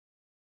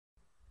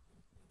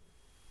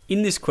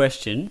In this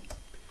question,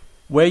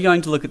 we're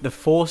going to look at the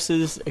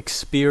forces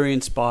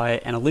experienced by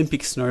an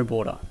Olympic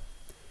snowboarder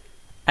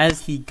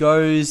as he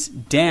goes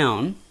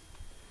down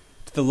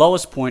to the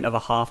lowest point of a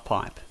half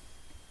pipe.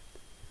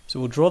 So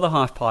we'll draw the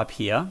half pipe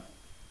here.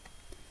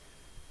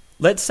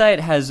 Let's say it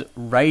has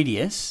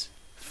radius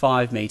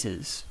 5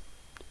 meters.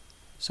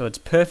 So it's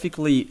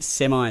perfectly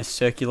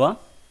semicircular.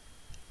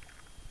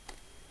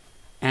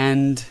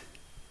 And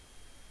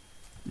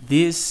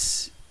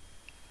this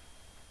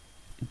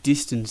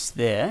distance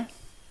there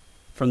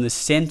from the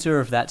center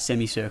of that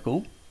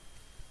semicircle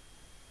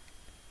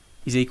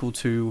is equal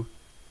to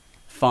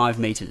 5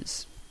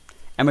 meters.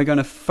 And we're going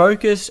to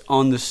focus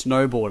on the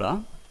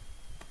snowboarder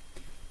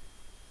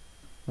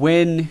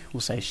when,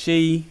 we'll say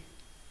she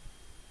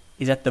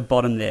is at the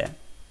bottom there.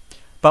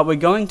 But we're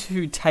going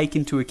to take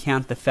into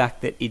account the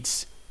fact that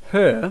it's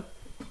her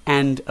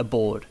and a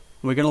board.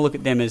 We're going to look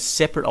at them as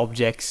separate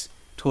objects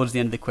towards the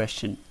end of the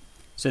question.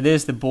 So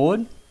there's the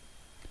board,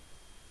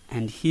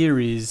 and here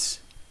is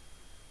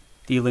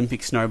the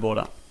Olympic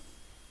snowboarder.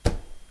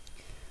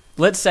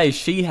 Let's say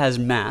she has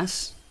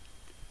mass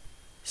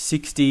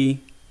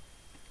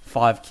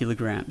 65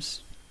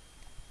 kilograms,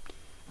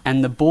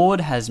 and the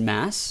board has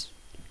mass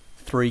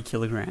 3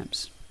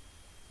 kilograms.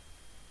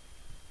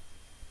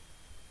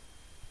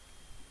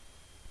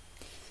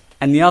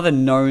 And the other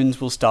knowns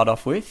we'll start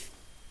off with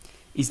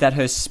is that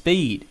her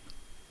speed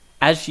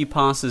as she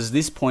passes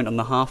this point on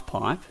the half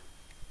pipe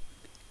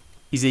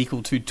is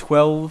equal to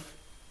 12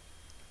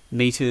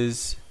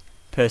 meters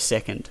per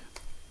second.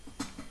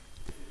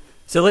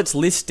 So let's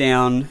list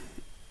down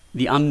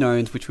the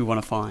unknowns which we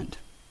want to find.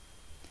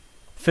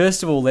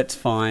 First of all, let's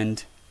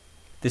find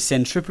the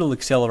centripetal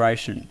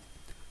acceleration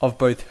of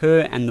both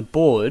her and the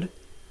board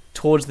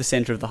towards the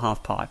center of the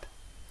half pipe.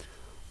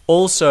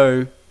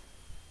 Also,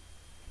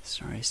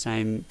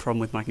 same problem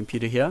with my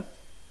computer here.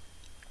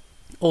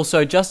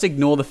 Also, just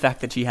ignore the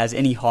fact that she has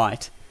any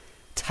height.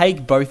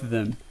 Take both of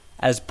them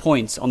as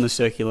points on the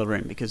circular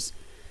rim, because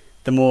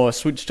the more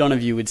switched on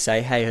of you would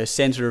say, hey, her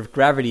center of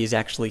gravity is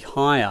actually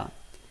higher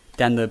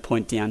than the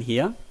point down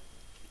here.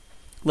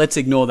 Let's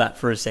ignore that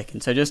for a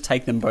second. So just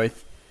take them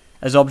both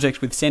as objects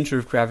with center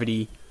of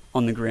gravity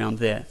on the ground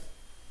there.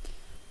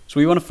 So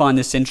we want to find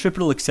the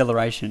centripetal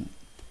acceleration.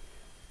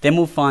 Then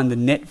we'll find the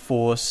net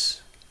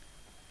force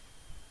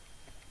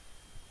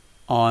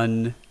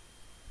on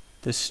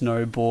the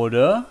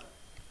snowboarder.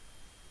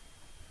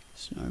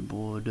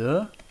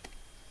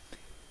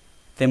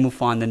 Then we'll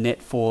find the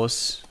net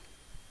force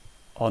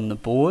on the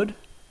board.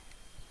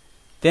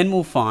 Then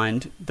we'll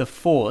find the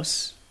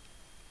force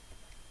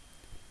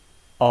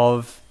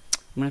of,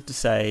 I'm going to have to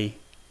say,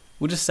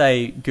 we'll just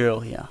say girl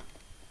here.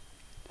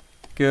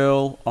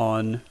 Girl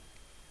on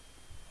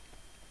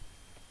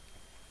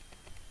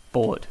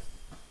board.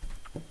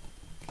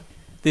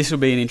 This will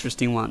be an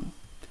interesting one.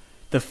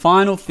 The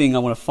final thing I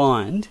want to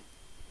find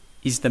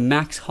is the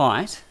max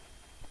height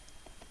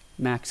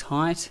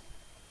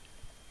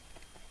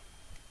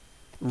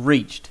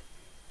reached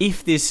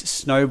if this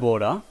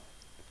snowboarder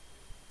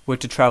were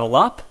to travel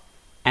up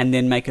and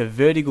then make a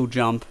vertical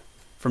jump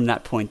from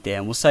that point there.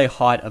 And we'll say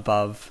height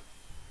above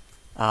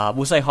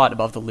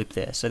the lip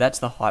there. So that's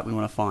the height we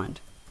want to find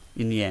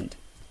in the end.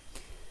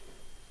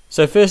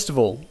 So first of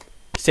all,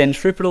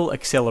 centripetal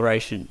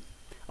acceleration.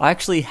 I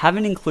actually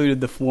haven't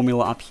included the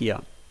formula up here,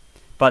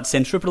 but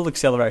centripetal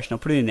acceleration, I'll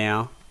put it in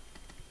now,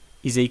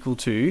 is equal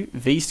to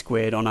v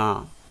squared on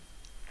r.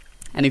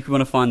 And if we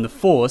want to find the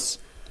force,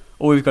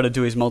 all we've got to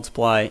do is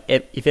multiply,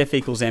 if F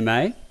equals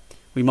ma,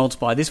 we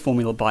multiply this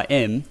formula by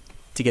m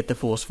to get the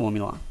force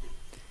formula.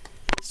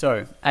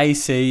 So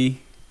AC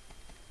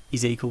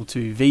is equal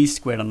to v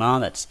squared on r,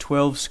 that's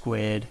 12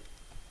 squared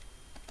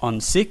on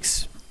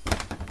 6.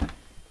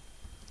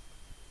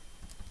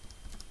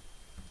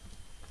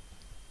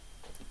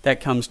 That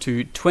comes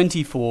to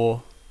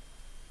 24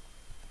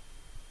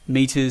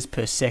 meters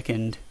per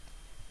second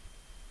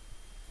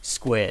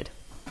squared.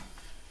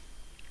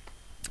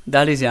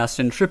 That is our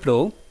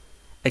centripetal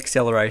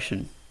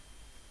acceleration.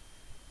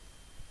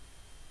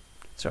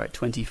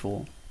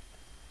 24.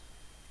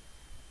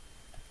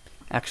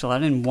 Actually,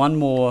 I add one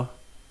more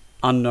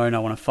unknown I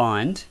want to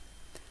find.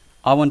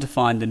 I want to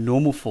find the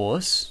normal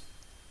force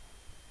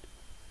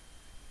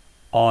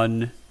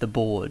on the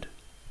board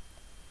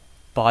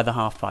by the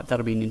half pipe.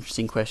 That'll be an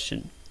interesting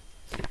question.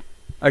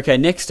 Okay,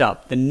 next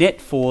up, the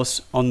net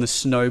force on the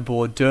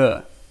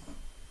snowboarder.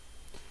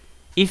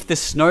 If the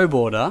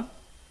snowboarder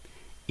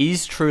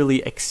is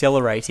truly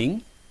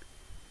accelerating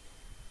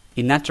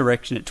in that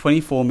direction at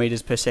 24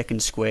 meters per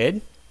second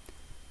squared,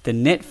 the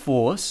net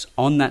force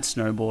on that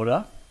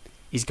snowboarder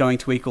is going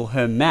to equal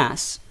her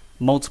mass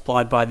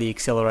multiplied by the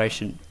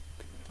acceleration.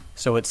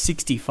 So it's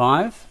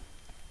 65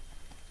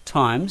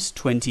 times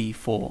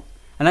 24.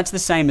 And that's the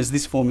same as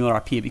this formula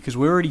up here, because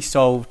we already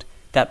solved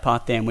that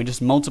part there, and we're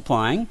just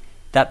multiplying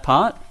that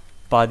part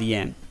by the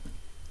m.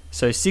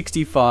 So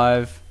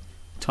 65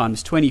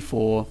 times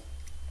 24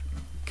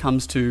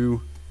 comes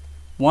to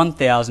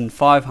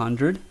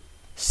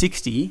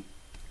 1,560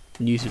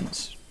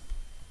 newtons.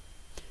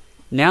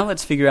 Now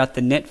let's figure out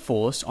the net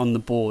force on the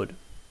board.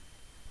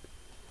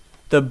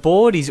 The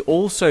board is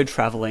also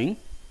travelling,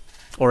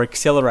 or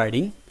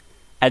accelerating,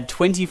 at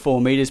 24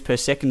 meters per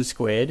second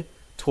squared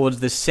towards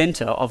the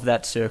centre of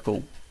that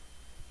circle.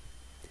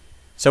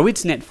 So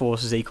its net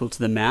force is equal to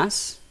the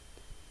mass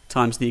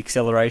times the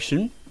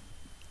acceleration,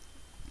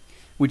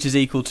 which is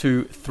equal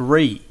to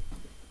 3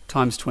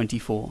 times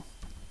 24.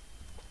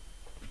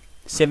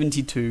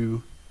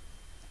 72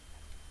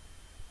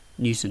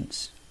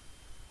 newtons.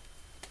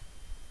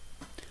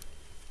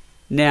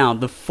 Now,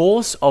 the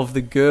force of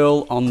the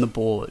girl on the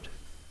board.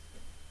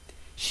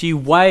 She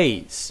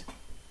weighs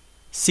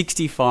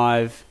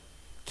 65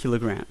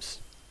 kilograms.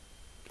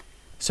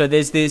 So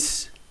there's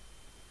this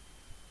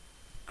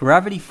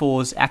gravity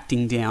force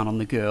acting down on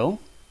the girl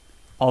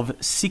of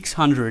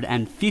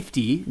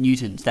 650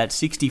 newtons. That's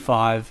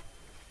 65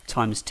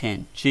 times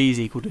 10. G is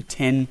equal to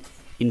 10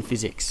 in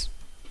physics.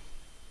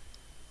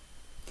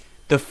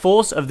 The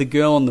force of the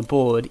girl on the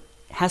board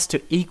has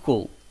to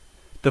equal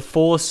the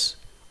force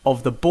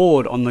of the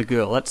board on the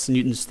girl. That's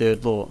Newton's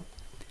third law.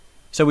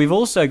 So we've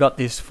also got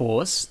this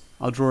force,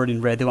 I'll draw it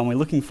in red, the one we're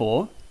looking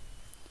for,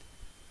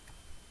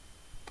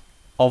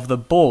 of the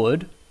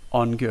board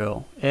on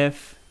girl,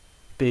 F,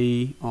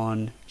 B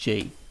on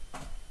G.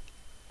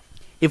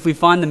 If we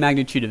find the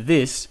magnitude of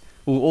this,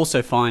 we'll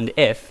also find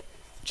F,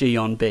 G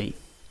on B.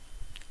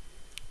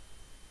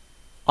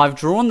 I've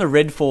drawn the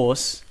red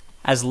force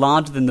as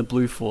larger than the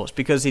blue force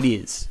because it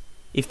is.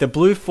 If the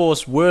blue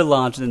force were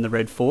larger than the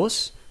red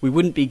force, we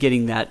wouldn't be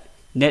getting that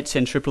net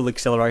centripetal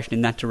acceleration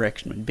in that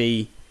direction. It would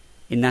be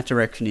in that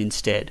direction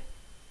instead.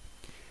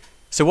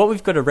 So what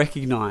we've got to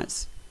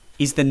recognise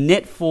is the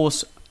net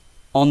force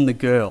on the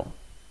girl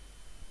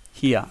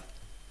here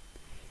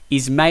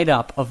is made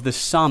up of the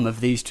sum of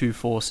these two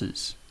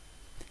forces.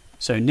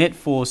 So net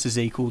force is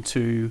equal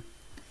to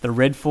the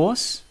red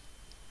force,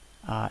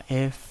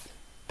 F,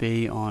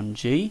 B on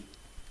G.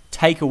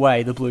 Take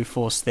away the blue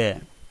force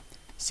there,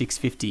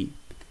 650.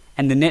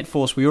 And the net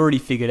force we already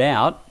figured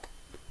out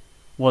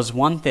was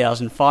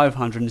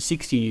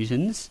 1,560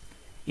 newtons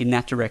in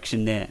that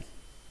direction there.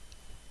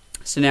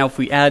 So now if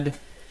we add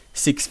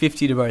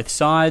 650 to both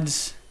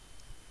sides,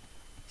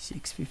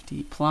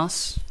 650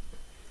 plus,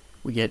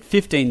 we get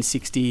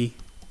 1560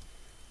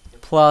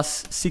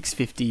 plus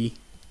 650,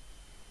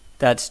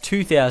 that's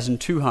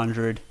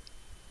 2,200.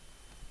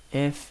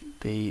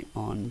 FB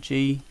on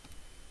G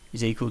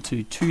is equal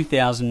to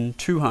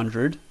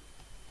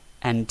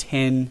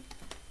 2,210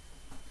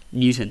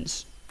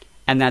 newtons.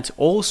 And that's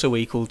also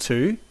equal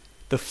to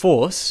the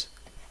force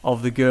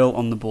of the girl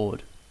on the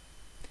board.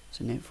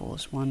 So net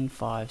force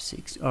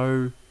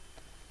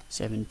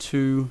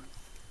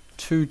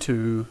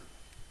 1560.722210.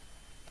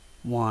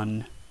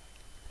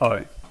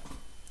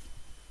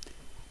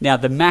 Now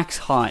the max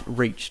height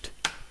reached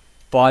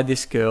by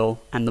this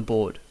girl and the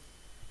board.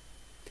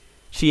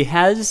 She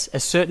has a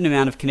certain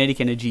amount of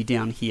kinetic energy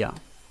down here.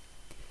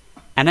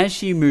 And as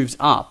she moves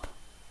up,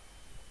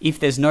 if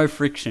there's no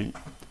friction,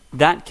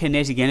 that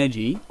kinetic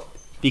energy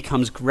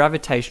becomes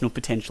gravitational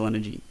potential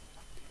energy.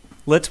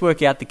 Let's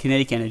work out the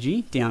kinetic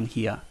energy down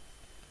here.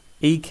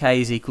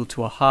 EK is equal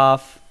to a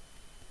half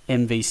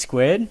mv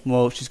squared.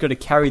 Well, she's got to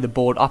carry the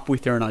board up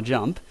with her in our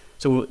jump,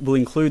 so we'll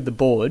include the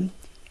board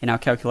in our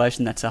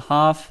calculation. That's a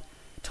half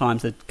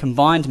times the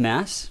combined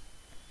mass,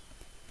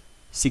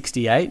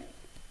 68,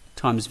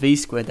 times v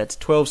squared, that's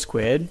 12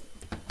 squared,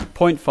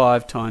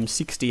 0.5 times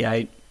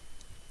 68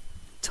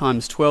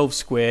 times 12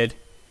 squared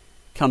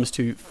comes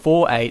to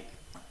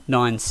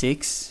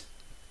 4896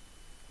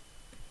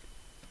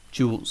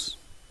 joules.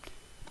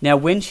 Now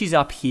when she's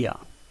up here,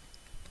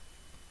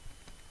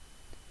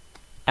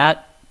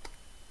 at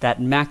that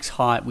max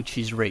height which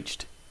she's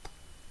reached,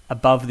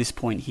 above this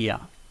point here,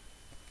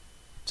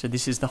 so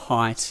this is the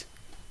height,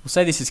 we'll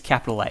say this is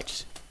capital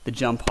H, the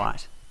jump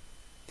height.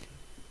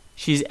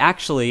 She's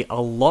actually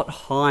a lot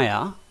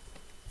higher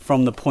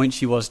from the point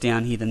she was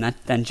down here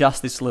than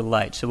just this little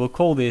h. So we'll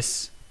call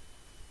that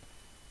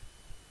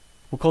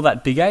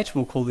big H,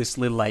 we'll call this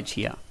little h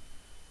here.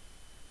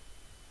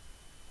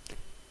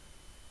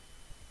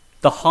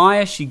 The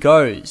higher she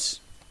goes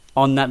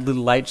on that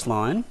little h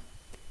line,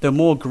 the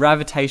more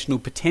gravitational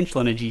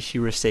potential energy she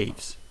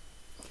receives.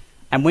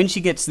 And when she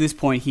gets to this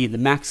point here, the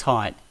max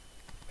height,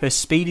 her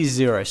speed is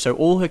 0, so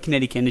all her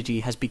kinetic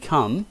energy has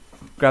become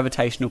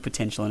gravitational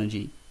potential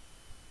energy.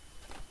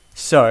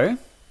 So,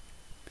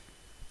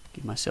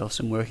 give myself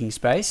some working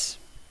space.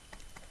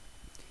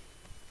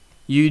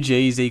 UG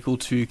is equal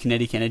to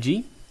kinetic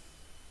energy.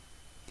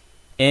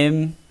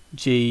 MGH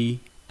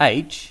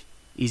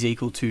is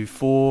equal to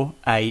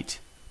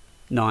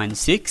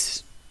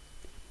 4896.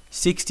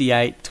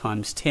 68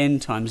 times 10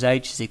 times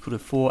H is equal to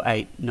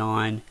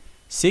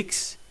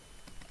 4896.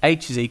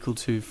 H is equal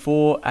to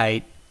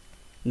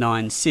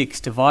 4896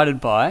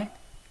 divided by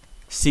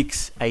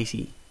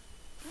 680.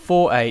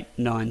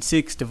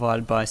 4896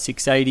 divided by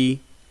 680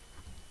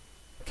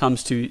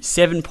 comes to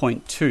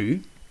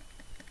 7.2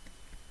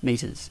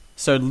 meters.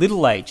 So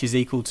little h is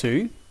equal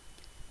to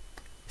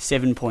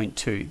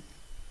 7.2.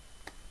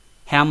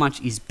 How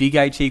much is big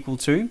H equal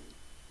to?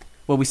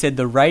 Well, we said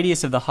the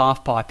radius of the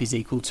half pipe is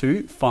equal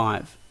to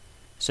 5.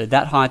 So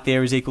that height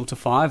there is equal to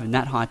 5, and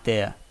that height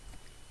there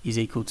is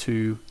equal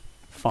to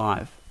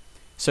 5.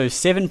 So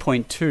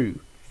 7.2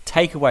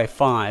 take away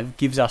 5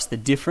 gives us the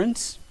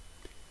difference,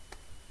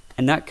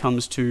 and that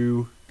comes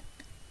to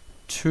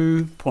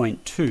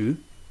 2.2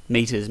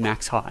 meters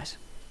max height.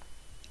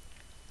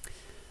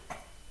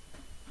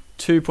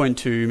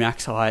 2.2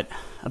 max height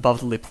above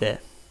the lip there.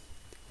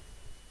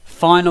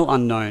 Final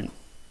unknown,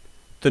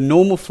 the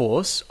normal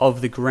force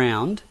of the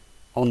ground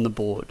on the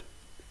board.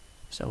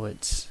 So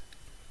it's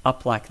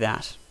up like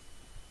that.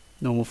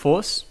 Normal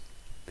force.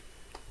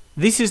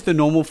 This is the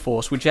normal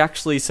force which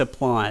actually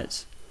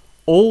supplies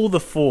all the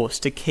force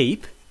to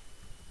keep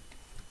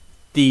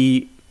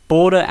the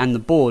border and the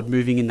board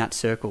moving in that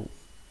circle.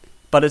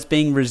 But it's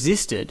being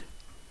resisted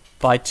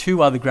by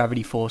two other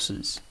gravity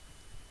forces.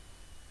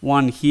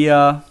 One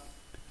here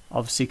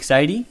of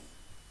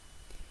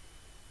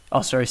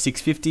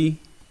 650,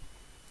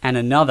 and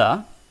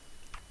another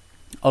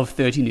of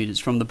 30 newtons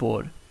from the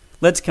board.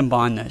 Let's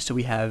combine those. So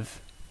we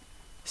have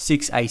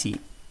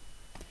 680.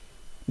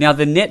 Now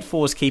the net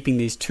force keeping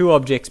these two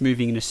objects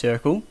moving in a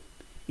circle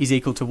is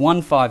equal to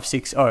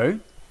 1560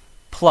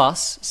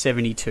 plus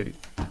 72.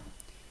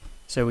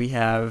 So we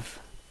have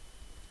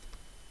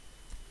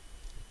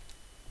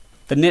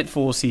the net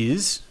force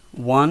is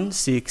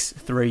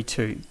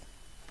 1632.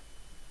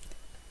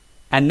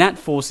 And that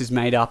force is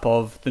made up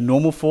of the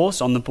normal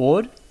force on the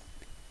board,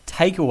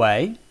 take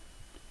away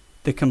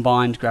the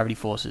combined gravity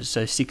forces,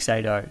 so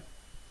 680.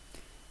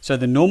 So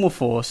the normal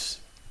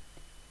force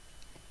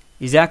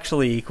is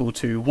actually equal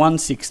to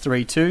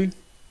 1632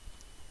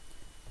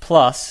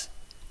 plus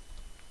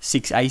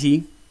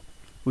 680,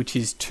 which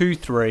is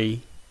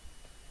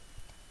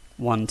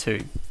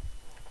 2312.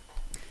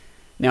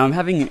 Now I'm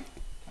having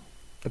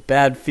a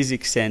bad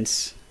physics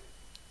sense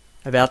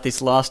about this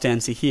last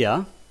answer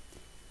here.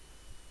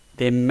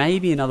 There may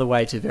be another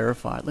way to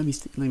verify it. Let me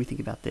think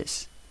about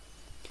this.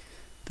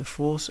 The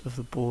force of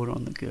the board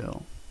on the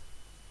girl.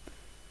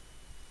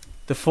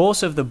 The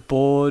force of the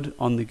board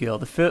on the girl.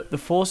 The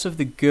force of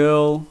the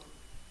girl.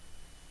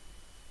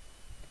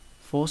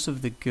 Force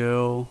of the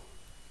girl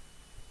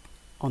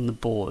on the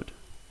board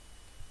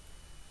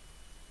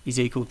is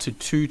equal to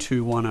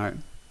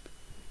 2210.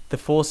 The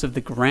force of the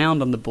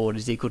ground on the board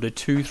is equal to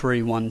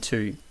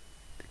 2312.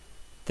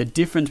 The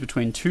difference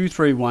between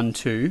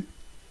 2312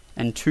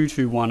 and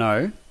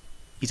 2210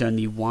 is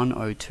only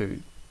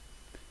 102.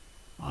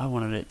 I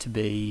wanted it to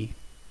be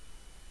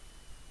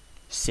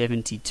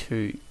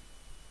 72.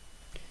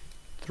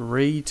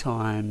 3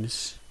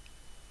 times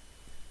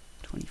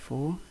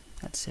 24,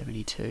 that's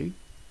 72.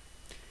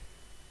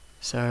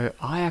 So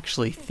I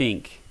actually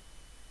think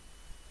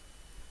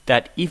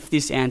that if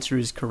this answer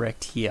is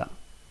correct here,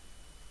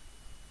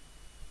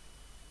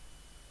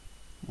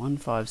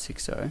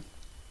 1560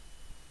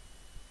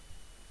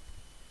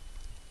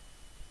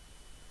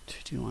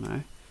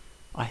 2210.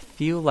 I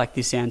feel like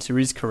this answer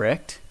is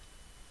correct.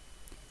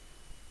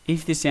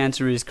 If this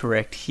answer is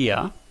correct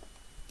here,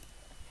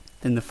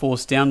 then the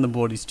force down the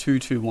board is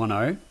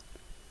 2210,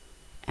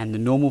 and the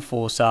normal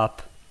force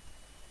up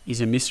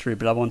is a mystery,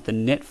 but I want the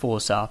net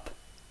force up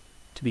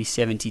to be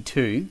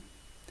 72.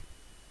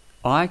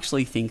 I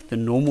actually think the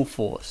normal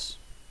force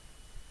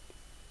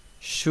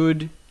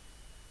should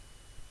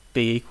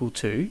be equal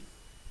to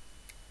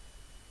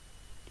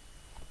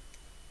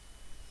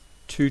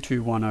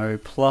 2210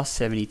 plus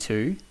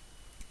 72,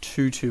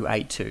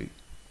 2282.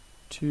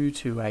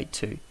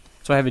 2282.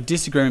 So I have a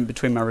disagreement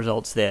between my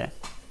results there.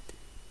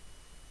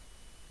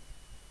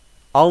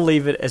 I'll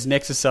leave it as an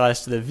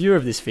exercise to the viewer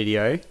of this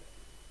video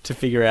to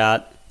figure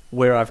out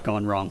where I've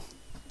gone wrong.